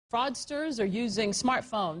Fraudsters are using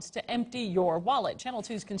smartphones to empty your wallet. Channel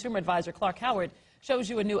 2's consumer advisor Clark Howard shows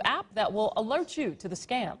you a new app that will alert you to the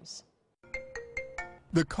scams.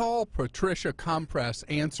 The call Patricia Compress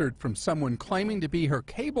answered from someone claiming to be her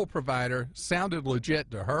cable provider sounded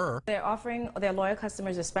legit to her. They're offering their loyal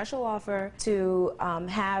customers a special offer to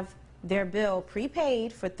have their bill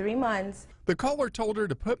prepaid for 3 months. The caller told her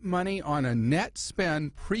to put money on a net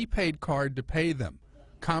spend prepaid card to pay them.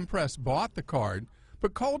 Compress bought the card,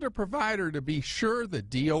 but called her provider to be sure the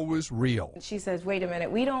deal was real. She says, wait a minute,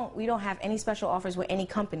 we don't have any special offers with any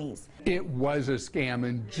companies. It was a scam,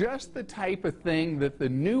 and just the type of thing that the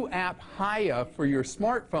new app Hiya for your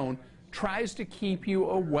smartphone tries to keep you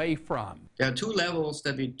away from. There are 2 levels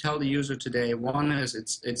that we tell the user today. One is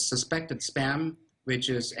it's suspected spam, which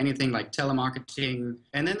is anything like telemarketing.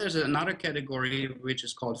 And then there's another category which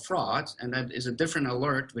is called fraud, and that is a different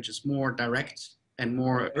alert, which is more direct and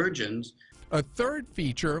more urgent. A third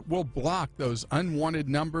feature will block those unwanted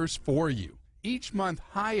numbers for you. Each month,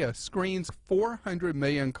 Hiya screens 400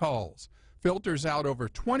 million calls, filters out over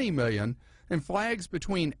 20 million, and flags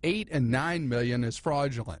between 8 and 9 million as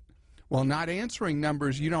fraudulent. While not answering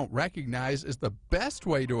numbers you don't recognize is the best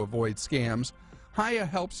way to avoid scams, Hiya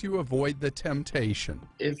helps you avoid the temptation.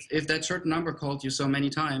 If that certain number called you so many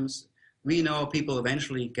times, we know people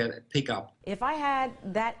eventually pick up. If I had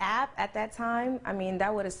that app at that time, I mean,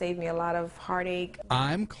 that would have saved me a lot of heartache.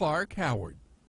 I'm Clark Howard.